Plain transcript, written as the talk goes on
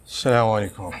السلام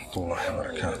عليكم ورحمة الله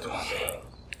وبركاته.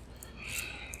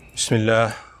 بسم الله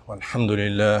والحمد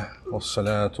لله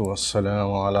والصلاة والسلام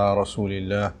على رسول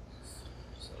الله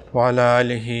وعلى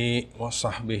آله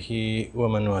وصحبه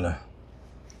ومن والاه.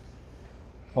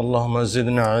 اللهم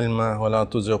زدنا علما ولا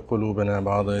تزغ قلوبنا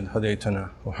بعد إذ هديتنا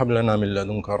وهب لنا من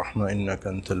لدنك رحمة إنك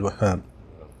أنت الوهاب.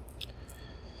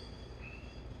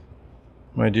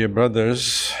 My dear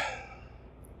brothers,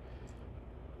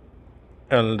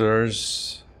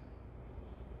 elders,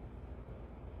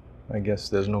 I guess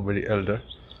there's nobody elder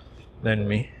than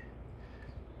me,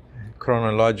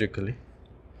 chronologically,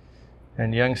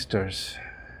 and youngsters.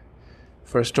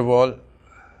 First of all,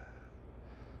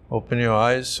 open your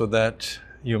eyes so that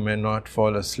you may not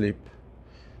fall asleep,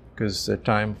 because it's the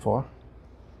time for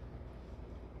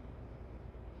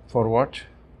what?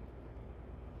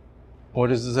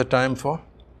 What is this a time for?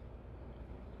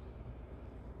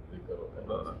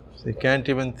 They can't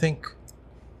even think.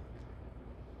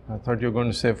 I thought you were going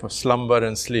to say for slumber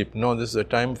and sleep. No, this is a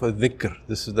time for dhikr.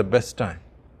 This is the best time.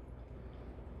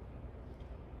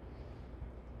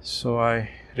 So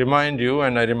I remind you,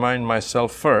 and I remind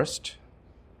myself first,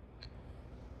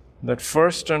 that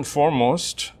first and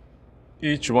foremost,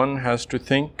 each one has to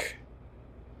think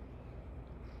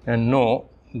and know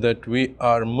that we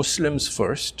are Muslims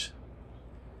first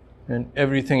and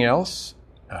everything else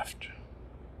after.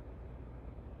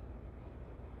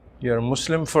 You are a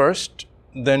Muslim first,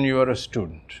 then you are a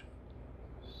student.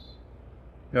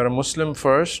 You are a Muslim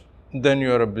first, then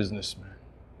you are a businessman.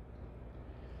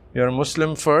 You are a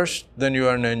Muslim first, then you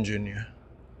are an engineer.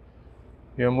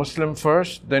 You are Muslim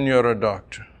first, then you are a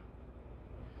doctor.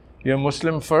 You are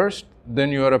Muslim first,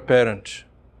 then you are a parent.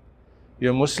 You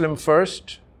are Muslim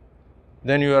first,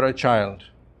 then you are a child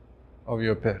of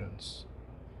your parents.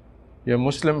 You are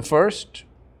Muslim first,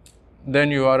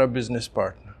 then you are a business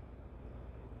partner.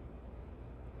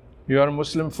 You are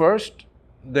Muslim first,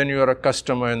 then you are a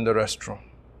customer in the restaurant.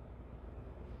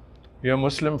 You are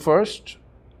Muslim first,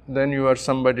 then you are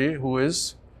somebody who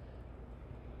is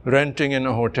renting in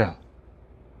a hotel.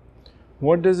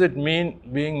 What does it mean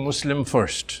being Muslim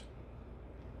first?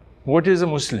 What is a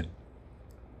Muslim?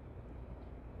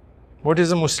 What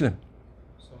is a Muslim?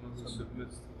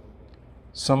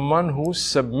 Someone who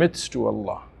submits to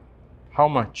Allah. How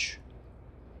much?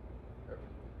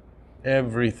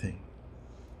 Everything.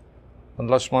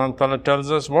 Allah subhanahu wa ta'ala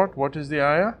tells us what? What is the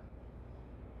ayah?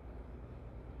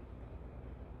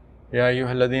 Ya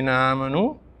ayyuhalladhina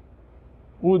amanu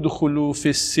udkhulu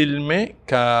fis silmi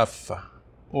kaffa.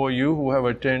 O you who have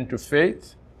attained to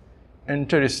faith,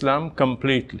 enter Islam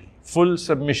completely, full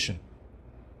submission.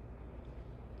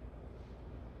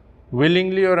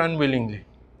 Willingly or unwillingly?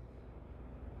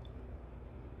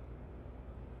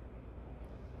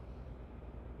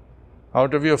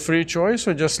 Out of your free choice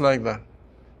or just like that?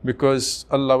 Because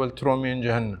Allah will throw me in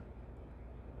Jahannam.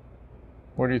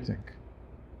 What do you think?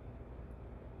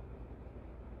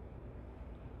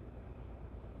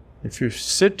 If you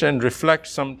sit and reflect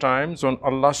sometimes on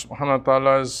Allah subhanahu wa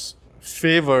ta'ala's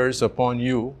favors upon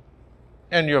you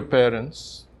and your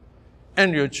parents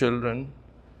and your children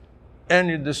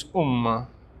and this ummah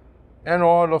and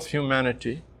all of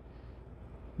humanity,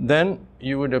 then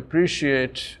you would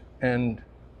appreciate and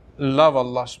love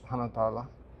Allah subhanahu wa ta'ala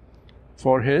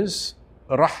for His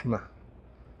rahmah,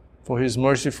 for His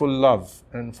merciful love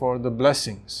and for the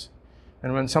blessings.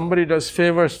 And when somebody does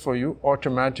favors for you,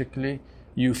 automatically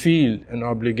you feel an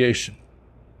obligation.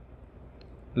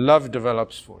 Love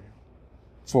develops for you,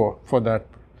 for that.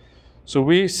 So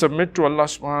we submit to Allah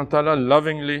subhanahu wa ta'ala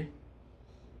lovingly,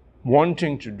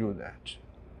 wanting to do that.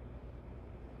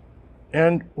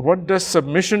 And what does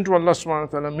submission to Allah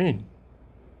subhanahu wa ta'ala mean?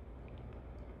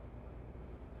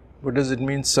 What does it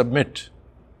mean, submit?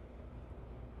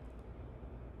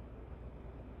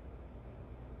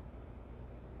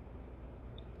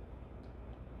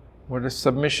 What does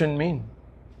submission mean?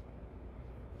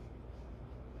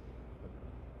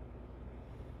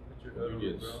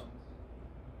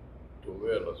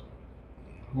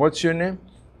 What's your name?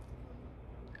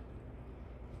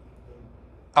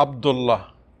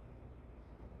 Abdullah.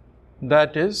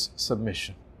 That is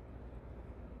submission.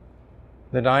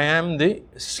 That I am the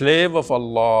slave of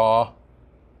Allah.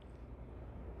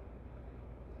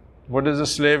 What does a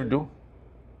slave do?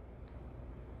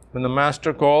 When the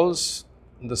master calls,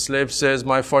 the slave says,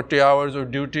 my 40 hours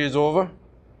of duty is over.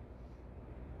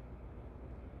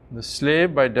 The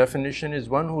slave, by definition, is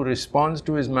one who responds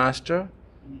to his master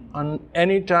on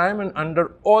any time and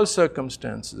under all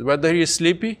circumstances. Whether he is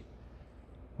sleepy,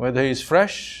 whether he is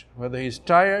fresh, whether he is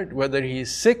tired, whether he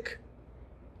is sick,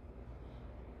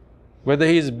 whether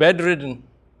he is bedridden,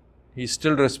 he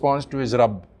still responds to his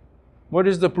Rabb. What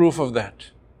is the proof of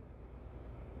that?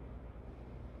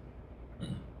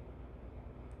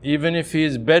 Even if he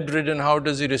is bedridden, how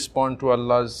does he respond to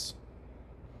Allah's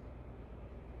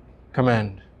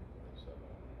command?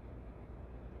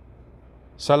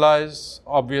 Salah is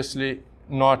obviously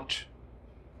not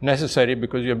necessary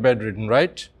because you're bedridden,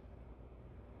 right?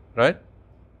 Right?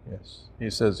 Yes. He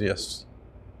says yes.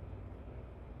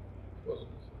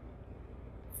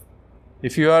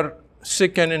 If you are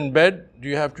sick and in bed, do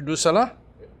you have to do salah?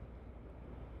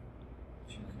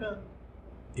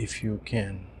 If you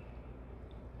can.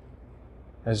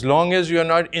 As long as you are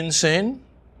not insane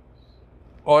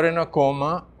or in a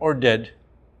coma or dead,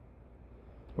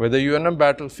 whether you are on a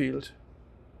battlefield,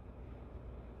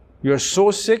 you are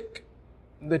so sick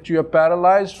that you are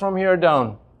paralyzed from here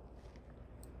down.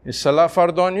 Is salah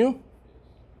fard on you?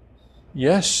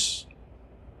 Yes.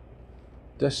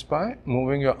 Just by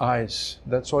moving your eyes.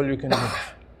 That's all you can do.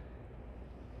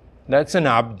 That's an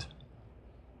abd.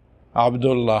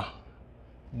 Abdullah.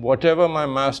 Whatever my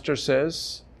master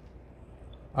says,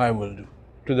 I will do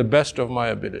to the best of my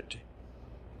ability.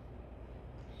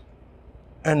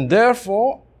 And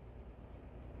therefore,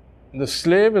 the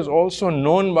slave is also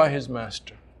known by his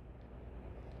master.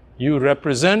 You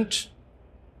represent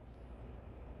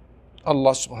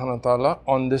Allah subhanahu wa ta'ala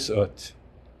on this earth.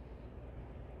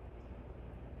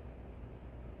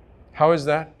 How is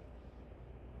that?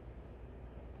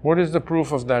 What is the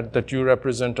proof of that, that you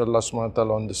represent Allah subhanahu wa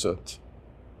ta'ala on this earth?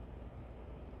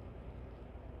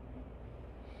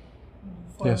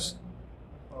 Yes.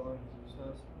 Following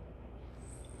Jesus,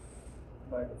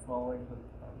 by following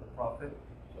the Prophet.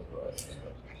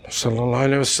 Sallallahu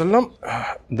Alaihi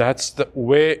Wasallam. That's the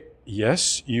way,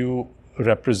 yes, you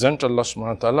represent Allah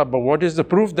subhanahu wa ta'ala, but what is the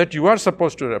proof that you are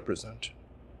supposed to represent?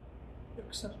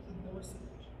 Accepted the message.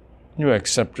 You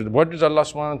accepted. What did Allah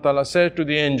subhanahu wa ta'ala say to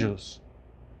the angels?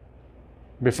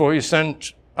 Before He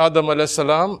sent Adam alayhi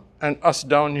salam and us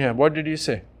down here, what did He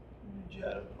say?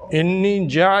 Inni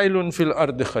ja'ilun fil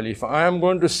ardi khalifa. I am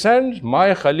going to send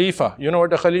my khalifa. You know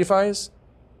what a khalifa is?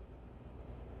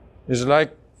 It's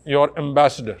like your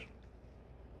ambassador.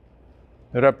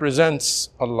 It represents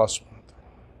Allah subhanahu wa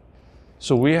ta'ala.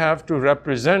 So we have to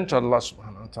represent Allah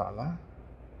subhanahu wa ta'ala.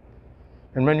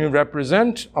 And when you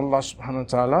represent Allah subhanahu wa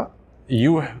ta'ala,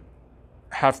 you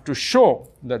have to show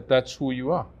that that's who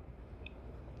you are.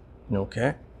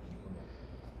 Okay?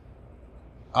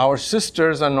 Our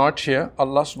sisters are not here.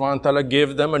 Allah subhanahu wa ta'ala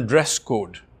gave them a dress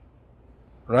code.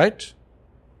 Right?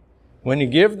 When He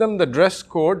gave them the dress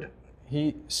code,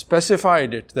 He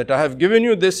specified it, that I have given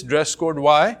you this dress code.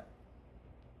 Why?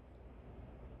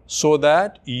 So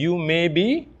that you may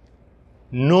be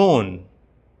known.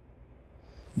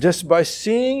 Just by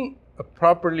seeing a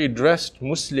properly dressed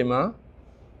Muslimah,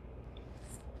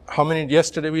 how many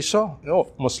yesterday we saw?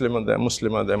 Oh, Muslimah there,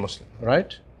 Muslimah there, Muslim,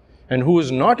 right? And who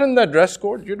is not in that dress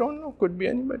code, you don't know, could be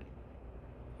anybody.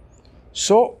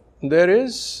 So, there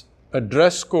is a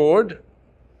dress code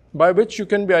by which you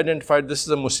can be identified, this is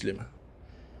a Muslimah.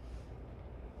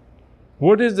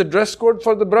 What is the dress code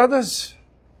for the brothers?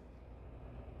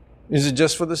 Is it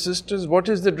just for the sisters? What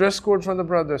is the dress code for the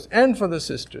brothers and for the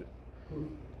sisters?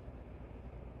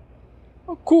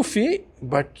 Kufi,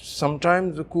 but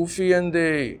sometimes the Kufi and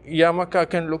the yarmulke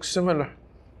can look similar.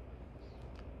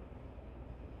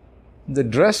 The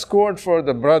dress code for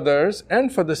the brothers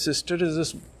and for the sisters is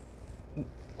this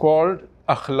called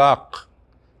akhlaq,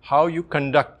 how you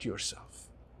conduct yourself.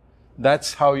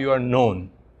 That's how you are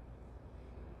known.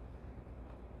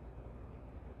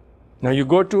 Now you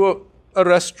go to a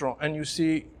restaurant and you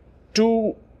see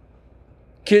two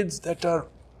kids that are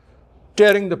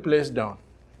tearing the place down.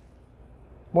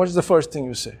 What's the first thing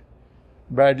you say?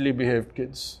 Badly behaved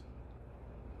kids.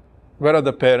 Where are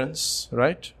the parents,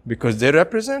 right? Because they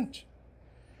represent.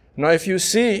 Now if you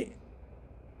see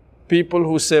people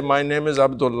who say, my name is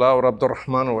Abdullah or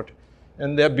Abdurrahman or what,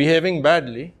 and they're behaving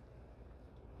badly,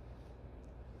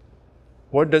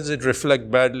 what does it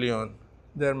reflect badly on?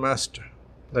 Their master.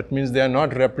 That means they are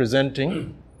not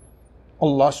representing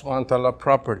Allah subhanahu wa ta'ala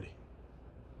properly.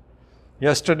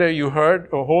 Yesterday you heard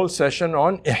a whole session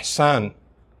on ihsan.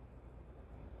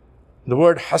 The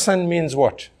word Hasan means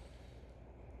what?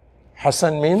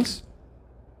 Hasan means?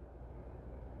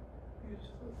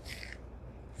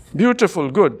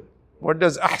 Beautiful, good. What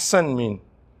does ahsan mean?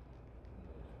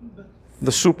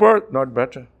 The not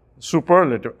better.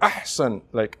 Superlative. Ahsan,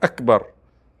 like akbar.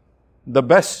 The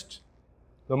best.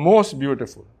 The most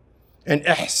beautiful. And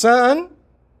ihsan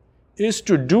is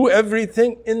to do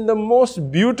everything in the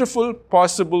most beautiful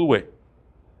possible way.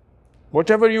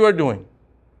 Whatever you are doing.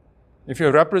 If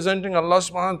you're representing Allah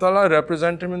subhanahu wa ta'ala,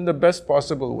 represent Him in the best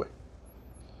possible way.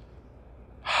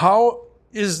 How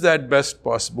is that best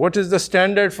possible? What is the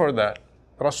standard for that?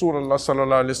 Rasulullah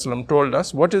sallallahu alaihi wasallam told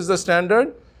us, what is the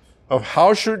standard of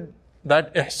how should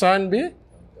that ihsan be?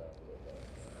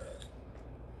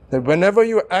 That whenever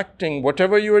you're acting,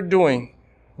 whatever you are doing,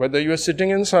 whether you are sitting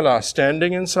in salah,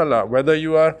 standing in salah, whether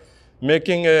you are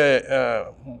making a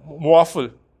waffle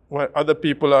where other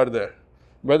people are there,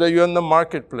 whether you're in the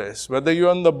marketplace, whether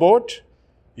you're on the boat,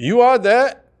 you are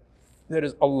there, there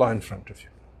is Allah in front of you.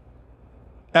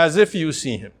 As if you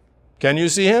see Him. Can you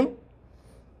see Him?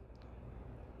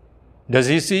 Does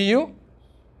He see you?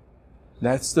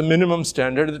 That's the minimum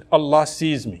standard, that Allah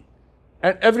sees me.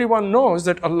 And everyone knows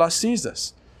that Allah sees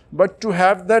us. But to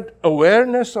have that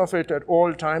awareness of it at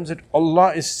all times, that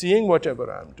Allah is seeing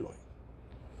whatever I'm doing.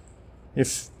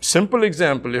 Simple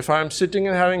example, if I'm sitting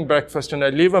and having breakfast and I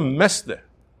leave a mess there,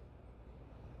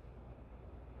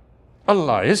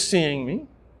 Allah is seeing me.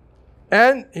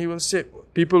 And He will say,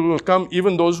 people will come,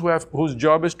 even those whose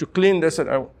job is to clean, they said,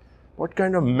 what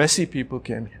kind of messy people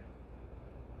came here?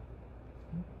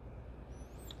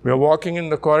 We are walking in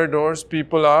the corridors,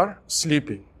 people are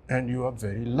sleeping, and you are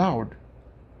very loud.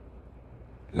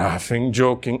 Laughing,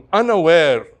 joking,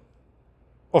 unaware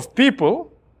of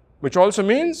people, which also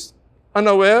means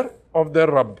unaware of their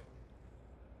Rabb.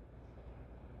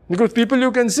 Because people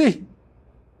you can see.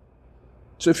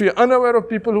 So if you're unaware of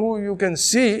people who you can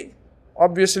see,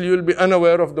 obviously you will be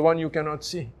unaware of the one you cannot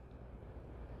see.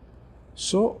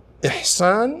 So,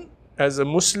 ihsan as a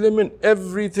Muslim in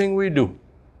everything we do.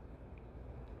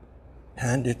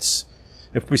 And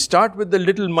if we start with the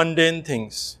little mundane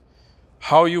things,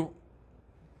 how you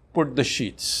put the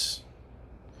sheets,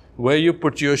 where you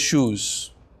put your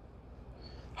shoes,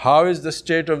 how is the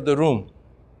state of the room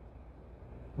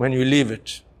when you leave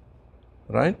it,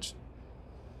 right?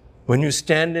 When you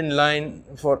stand in line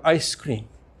for ice cream,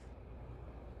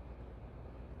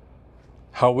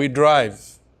 how we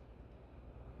drive,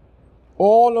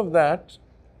 all of that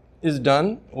is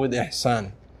done with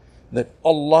ihsan, that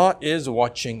Allah is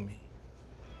watching me.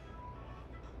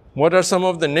 What are some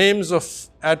of the names of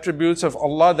attributes of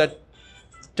Allah that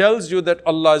tells you that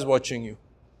Allah is watching you?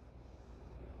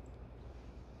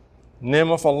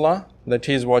 Name of Allah that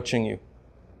He is watching you.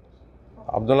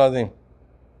 Abdul Azim.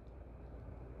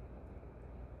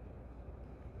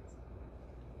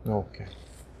 Okay.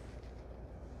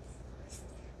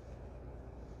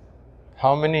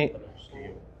 How many?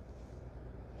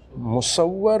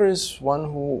 Musawwar is one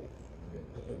who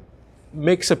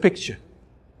makes a picture.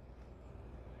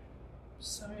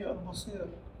 Sami al-Basir.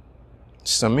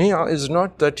 Sami' is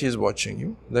not that He is watching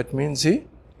you. That means He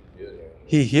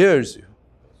hears you.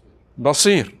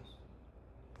 Basir.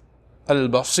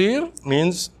 Al-Basir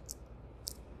means,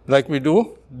 like we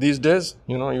do these days,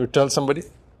 you tell somebody,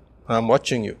 I'm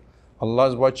watching you. Allah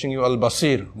is watching you,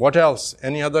 Al-Basir. What else?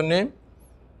 Any other name?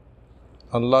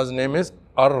 Allah's name is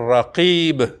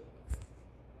Ar-Raqib.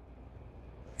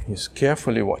 He's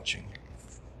carefully watching.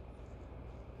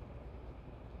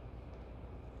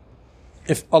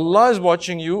 If Allah is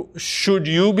watching you, should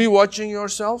you be watching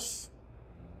yourself?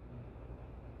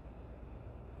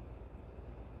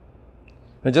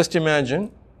 Now just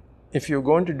imagine, if you're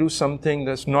going to do something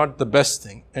that's not the best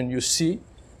thing, and you see,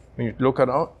 when you look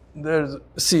around, there's a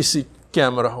CC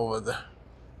camera over there.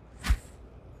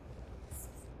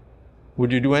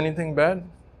 Would you do anything bad?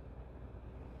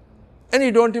 And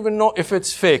you don't even know if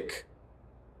it's fake.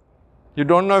 You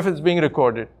don't know if it's being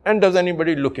recorded. And does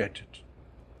anybody look at it?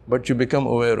 But you become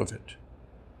aware of it.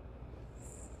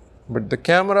 But the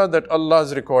camera that Allah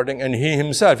is recording, and He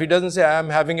Himself, He doesn't say, I am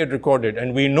having it recorded.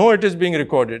 And we know it is being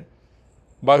recorded.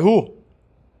 By who?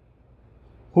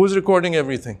 Who's recording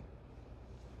everything?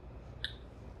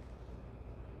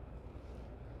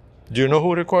 Do you know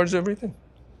who records everything?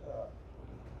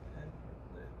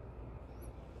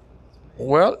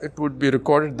 Well, it would be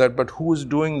recorded that, but who is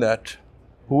doing that?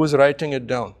 Who is writing it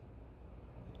down?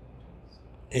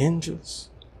 Angels.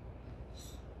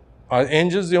 Are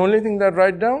angels the only thing that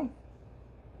write down?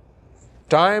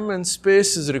 Time and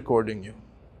space is recording you.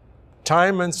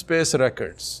 Time and space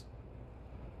records.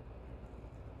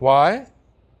 Why?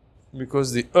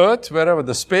 Because the earth, wherever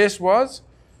the space was,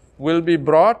 will be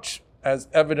brought as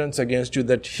evidence against you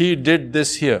that He did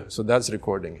this here. So that's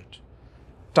recording it.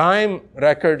 Time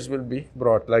records will be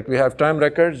brought. Like we have time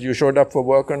records, you showed up for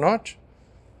work or not.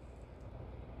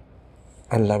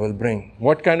 Allah will bring.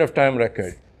 What kind of time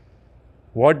record?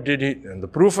 What did He, and the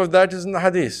proof of that is in the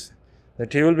hadith,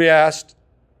 that He will be asked,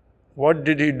 what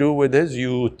did He do with His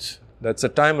youth? That's a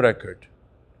time record.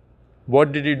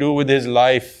 What did He do with His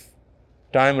life?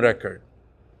 Time record.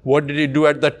 What did He do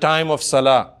at the time of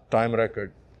salah? Time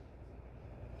record.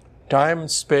 time,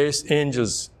 space,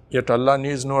 angels, yet Allah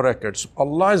needs no records.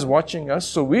 Allah is watching us,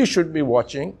 so we should be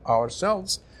watching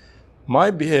ourselves. My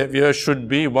behavior should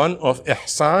be one of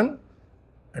ihsan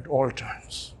at all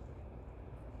times.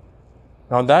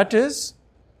 Now that is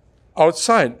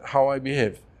outside how I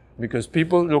behave, because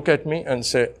people look at me and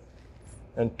say,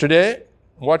 and today,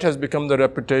 what has become the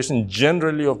reputation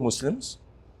generally of Muslims?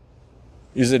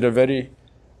 Is it a very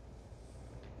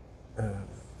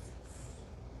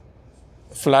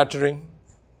flattering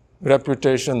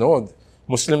reputation? Oh,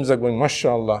 Muslims are going,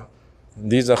 mashallah,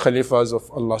 these are khalifas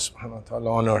of Allah subhanahu wa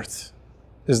ta'ala on earth.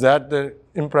 Is that the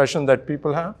impression that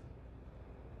people have?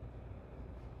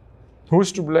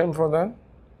 Who's to blame for that?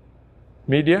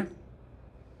 Media?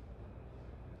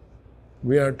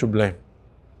 We are to blame.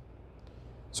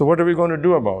 So what are we going to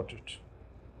do about it?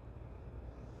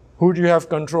 Who do you have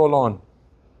control on?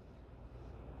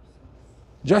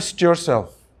 Just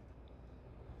yourself.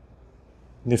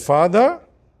 The father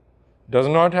does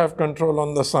not have control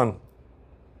on the son.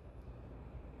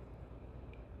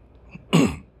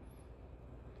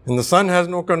 And the son has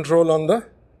no control on the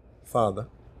father.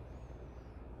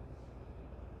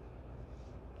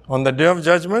 On the day of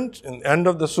judgment, in the end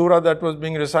of the surah that was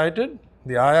being recited,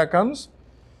 the ayah comes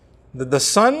that the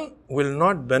son will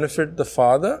not benefit the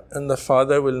father and the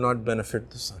father will not benefit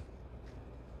the son.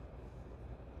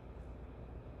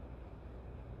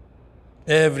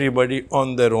 Everybody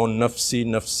on their own, nafsi,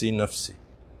 nafsi, nafsi.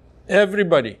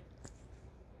 Everybody,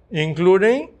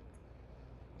 including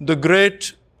the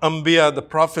great Anbiya, the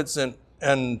prophets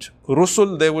and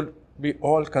Rusul, they would be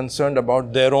all concerned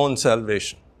about their own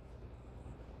salvation.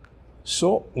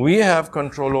 So we have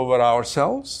control over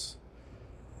ourselves.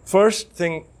 First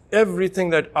thing,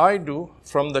 everything that I do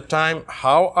from the time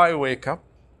how I wake up,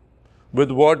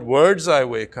 with what words I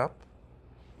wake up,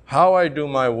 how I do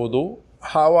my wudu,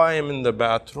 how I am in the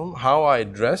bathroom, how I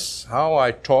dress, how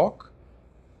I talk,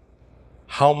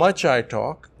 how much I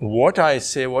talk, what I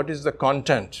say, what is the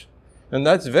content. And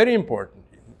that's very important.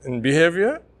 In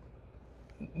behavior,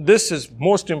 this is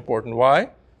most important. Why?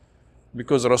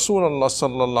 Because Rasulullah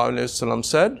sallallahu alayhi wasallam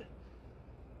said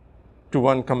to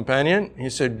one companion, he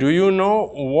said, do you know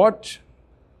what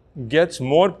gets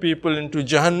more people into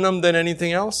Jahannam than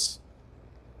anything else?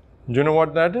 Do you know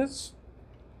what that is?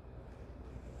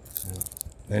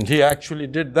 And he actually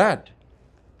did that.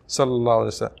 Sallallahu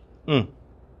alayhi wasallam.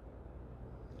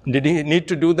 Did he need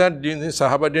to do that? The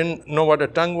Sahaba didn't know what a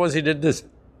tongue was. He did this.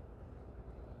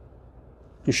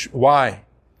 Why?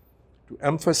 To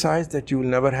emphasize that you will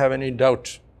never have any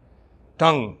doubt.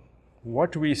 Tongue,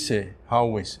 what we say, how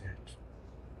we say it.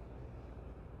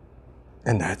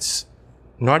 And that's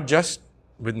not just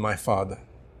with my father.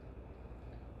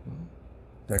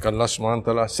 Like Allah subhanahu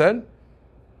wa ta'ala said,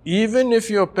 even if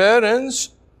your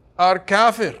parents are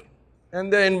kafir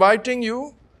and they're inviting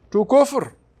you to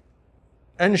kufr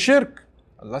and shirk,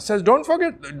 Allah says, don't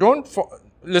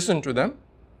listen to them,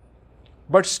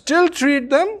 but still treat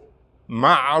them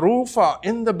ma'rufa,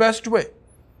 in the best way.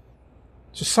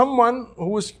 So someone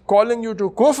who is calling you to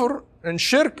kufr and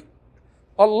shirk,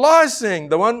 Allah is saying,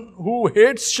 the one who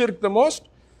hates shirk the most,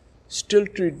 still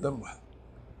treat them well.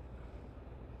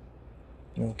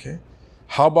 Okay.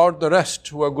 How about the rest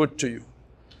who are good to you?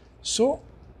 So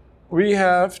we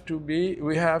have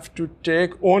to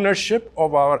take ownership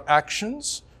of our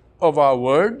actions, of our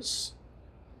words,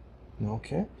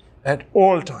 okay, at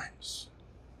all times.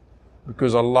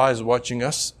 Because Allah is watching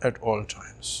us at all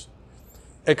times.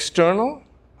 External,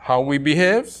 how we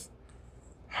behave,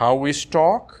 how we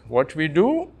talk, what we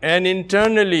do, and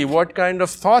internally, what kind of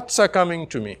thoughts are coming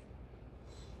to me.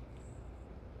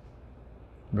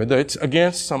 Whether it's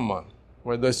against someone,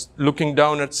 whether it's looking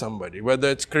down at somebody, whether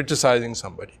it's criticizing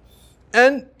somebody.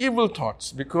 And evil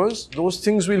thoughts, because those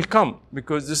things will come,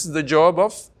 because this is the job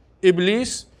of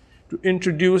Iblis, to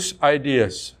introduce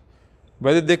ideas.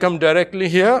 Whether they come directly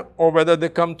here or whether they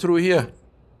come through here.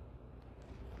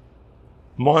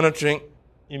 Monitoring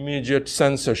immediate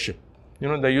censorship. You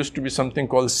know, there used to be something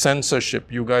called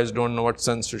censorship. You guys don't know what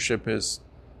censorship is.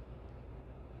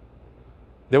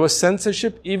 There was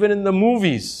censorship even in the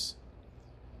movies.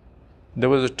 There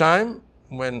was a time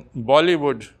when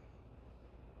Bollywood,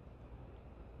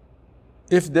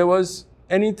 if there was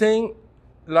anything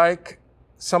like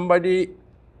somebody,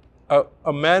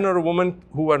 a man or a woman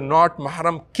who were not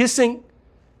mahram kissing,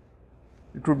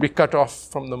 it would be cut off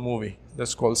from the movie.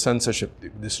 That's called censorship.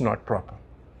 This is not proper.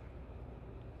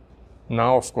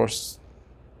 Now, of course,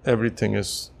 everything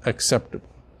is acceptable.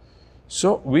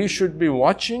 So we should be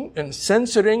watching and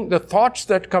censoring the thoughts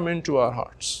that come into our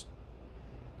hearts.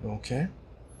 Okay?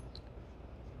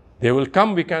 They will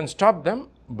come, we can stop them,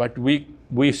 but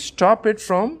we stop it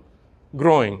from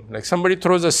growing. Like somebody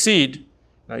throws a seed.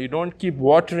 Now you don't keep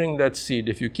watering that seed.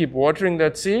 If you keep watering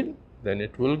that seed, then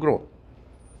it will grow.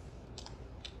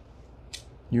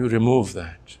 You remove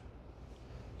that.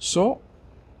 So,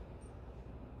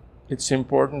 it's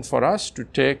important for us to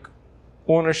take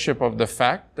ownership of the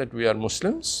fact that we are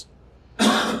Muslims,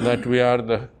 that we are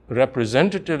the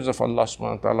representatives of Allah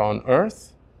subhanahu wa ta'ala on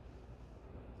earth,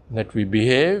 that we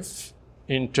behave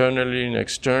internally and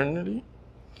externally,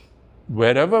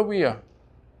 wherever we are,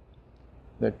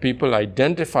 that people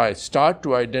start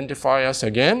to identify us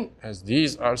again as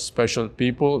these are special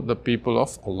people, the people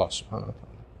of Allah subhanahu wa ta'ala.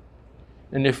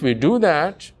 And if we do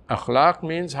that, akhlaq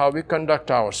means how we conduct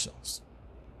ourselves.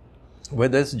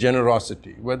 Whether it's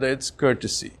generosity, whether it's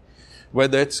courtesy,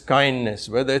 whether it's kindness,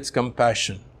 whether it's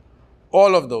compassion,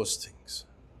 all of those things.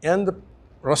 And the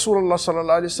Rasulullah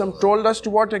sallallahu alaihi wasallam told us to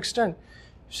what extent.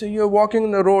 So you're walking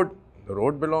in the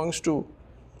road belongs to,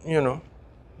 the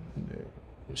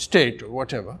state or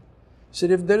whatever. He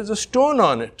said, if there is a stone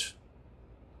on it,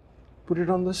 put it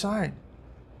on the side.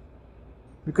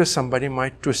 Because somebody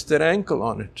might twist their ankle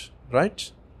on it,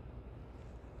 right?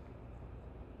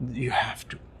 You have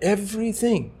to.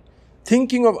 Everything.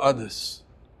 Thinking of others.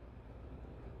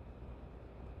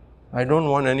 I don't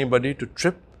want anybody to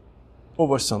trip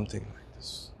over something like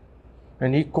this.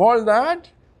 And he called that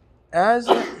as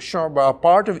a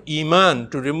part of Iman,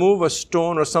 to remove a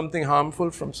stone or something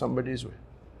harmful from somebody's way.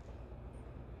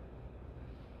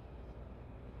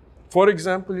 For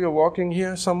example, you're walking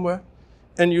here somewhere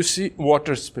and you see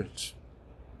water spilled.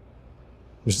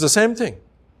 It's the same thing.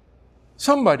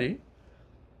 Somebody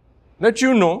that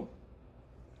you know,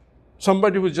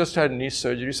 somebody who's just had knee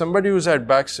surgery, somebody who's had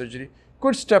back surgery,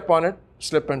 could step on it,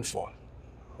 slip and fall.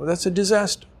 Well, that's a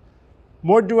disaster.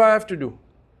 What do I have to do?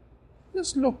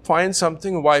 Just find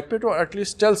something, wipe it, or at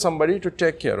least tell somebody to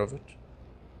take care of it.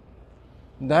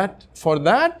 For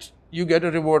that, you get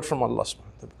a reward from Allah subhanahu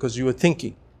wa ta'ala because you were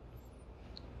thinking.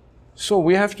 So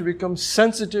we have to become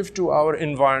sensitive to our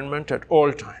environment at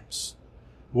all times.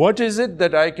 What is it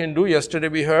that I can do? Yesterday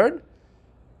we heard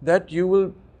that you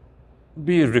will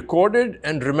be recorded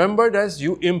and remembered as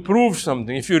you improved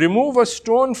something. If you remove a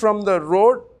stone from the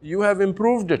road, you have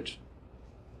improved it.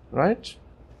 Right?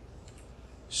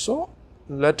 So,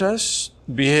 let us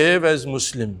behave as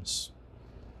Muslims.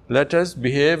 Let us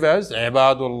behave as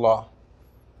Ibadullah.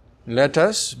 Let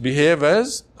us behave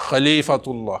as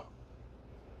Khalifatullah.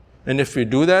 And if we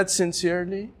do that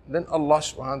sincerely, then Allah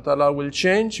subhanahu wa ta'ala will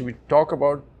change. We talk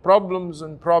about problems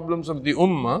and problems of the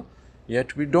ummah,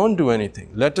 yet we don't do anything.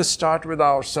 Let us start with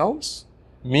ourselves.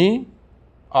 Me,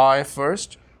 I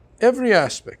first. Every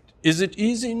aspect. Is it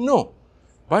easy? No.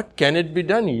 But can it be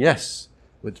done? Yes.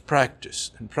 With practice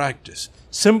and practice.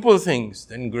 Simple things,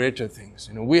 then greater things.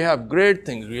 We have great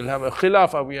things. We'll have a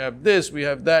khilafah, we have this, we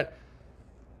have that.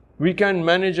 We can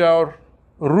manage our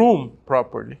room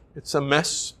properly. It's a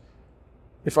mess.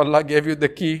 If Allah gave you the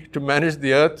key to manage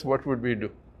the earth, what would we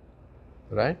do?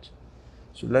 Right?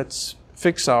 So let's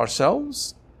fix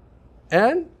ourselves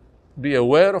and be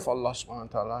aware of Allah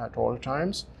subhanahu wa ta'ala at all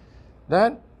times,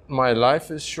 that my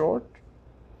life is short.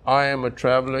 I am a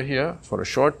traveler here for a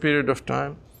short period of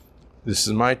time. This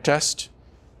is my test.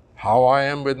 How I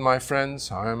am with my friends,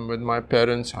 how I am with my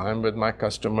parents, how I am with my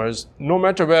customers. No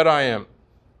matter where I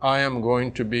am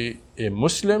going to be a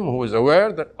Muslim who is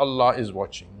aware that Allah is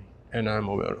watching me. And I am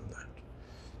aware of that.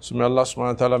 So may Allah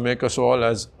subhanahu wa ta'ala make us all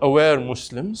as aware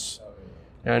Muslims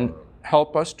and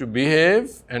help us to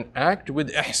behave and act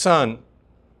with ihsan,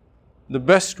 the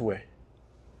best way,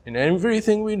 in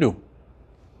everything we do.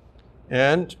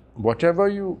 And whatever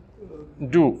you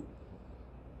do,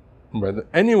 whether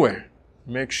anywhere,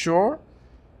 make sure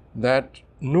that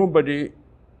nobody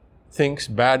thinks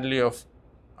badly of,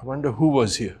 I wonder who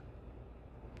was here.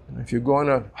 And if you go on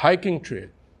a hiking trail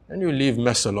and you leave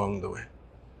mess along the way,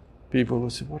 people will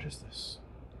say, what is this?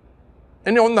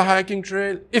 And on the hiking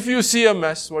trail, if you see a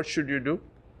mess, what should you do?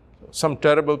 Some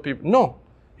terrible people. No,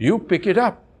 you pick it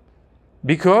up.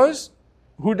 Because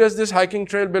who does this hiking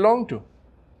trail belong to?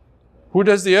 Who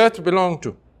does the earth belong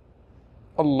to?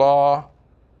 Allah.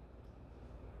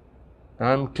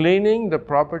 I'm cleaning the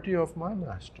property of my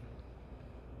master.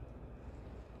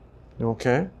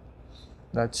 Okay?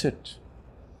 That's it.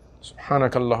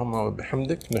 سبحانك اللهم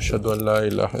وبحمدك نشهد أن لا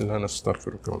إله إلا أنت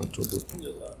نستغفرك ونتوب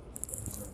إليك.